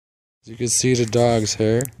As you can see the dog's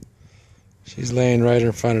hair. She's laying right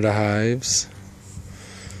in front of the hives.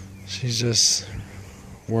 She's just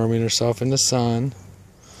warming herself in the sun.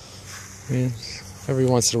 I mean, every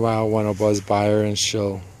once in a while one will buzz by her and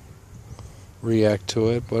she'll react to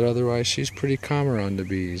it, but otherwise she's pretty calm around the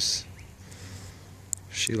bees.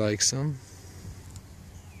 She likes them.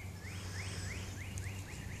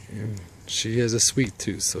 And she has a sweet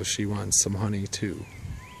tooth, so she wants some honey too.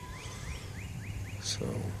 So,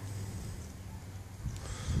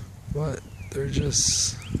 but they're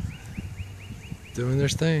just doing their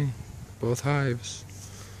thing, both hives.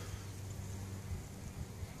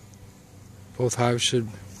 Both hives should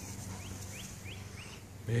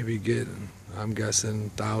maybe get, I'm guessing,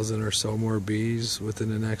 1,000 or so more bees within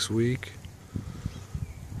the next week.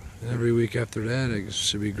 And every week after that, it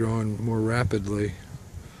should be growing more rapidly.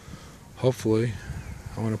 Hopefully.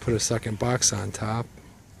 I want to put a second box on top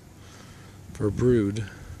for brood.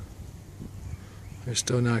 They're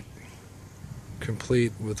still not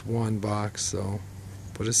complete with one box, so,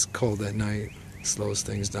 but it's cold at night, slows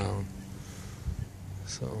things down.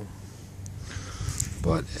 So,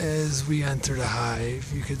 but as we enter the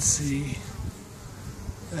hive, you can see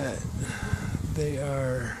that they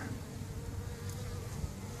are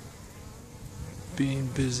being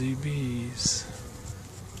busy bees.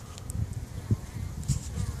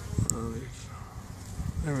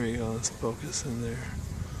 There we go, let's focus in there.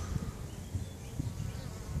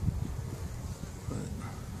 But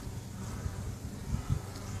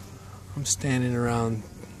I'm standing around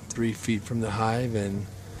 3 feet from the hive and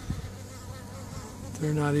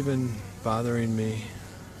they're not even bothering me.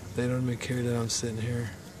 They don't even care that I'm sitting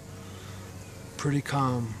here. Pretty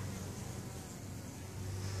calm.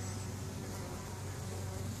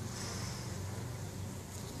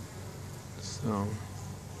 So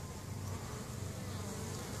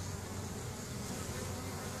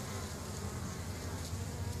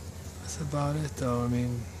that's about it though. I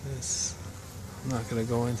mean, I'm not going to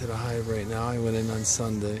go into the hive right now. I went in on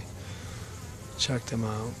Sunday, checked them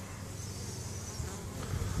out.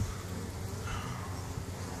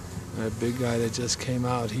 That big guy that just came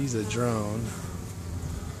out, he's a drone.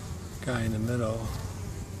 Guy in the middle,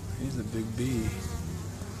 he's a big bee.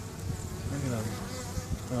 Look at him.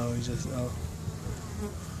 Oh, he just, oh.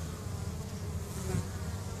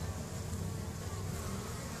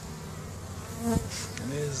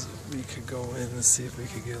 And as we could go in and see if we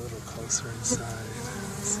could get a little closer inside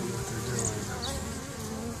and see what they're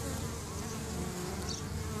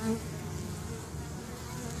doing.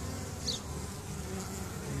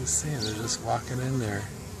 You can see them, they're just walking in there.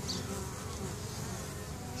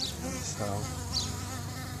 So,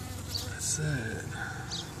 that's it.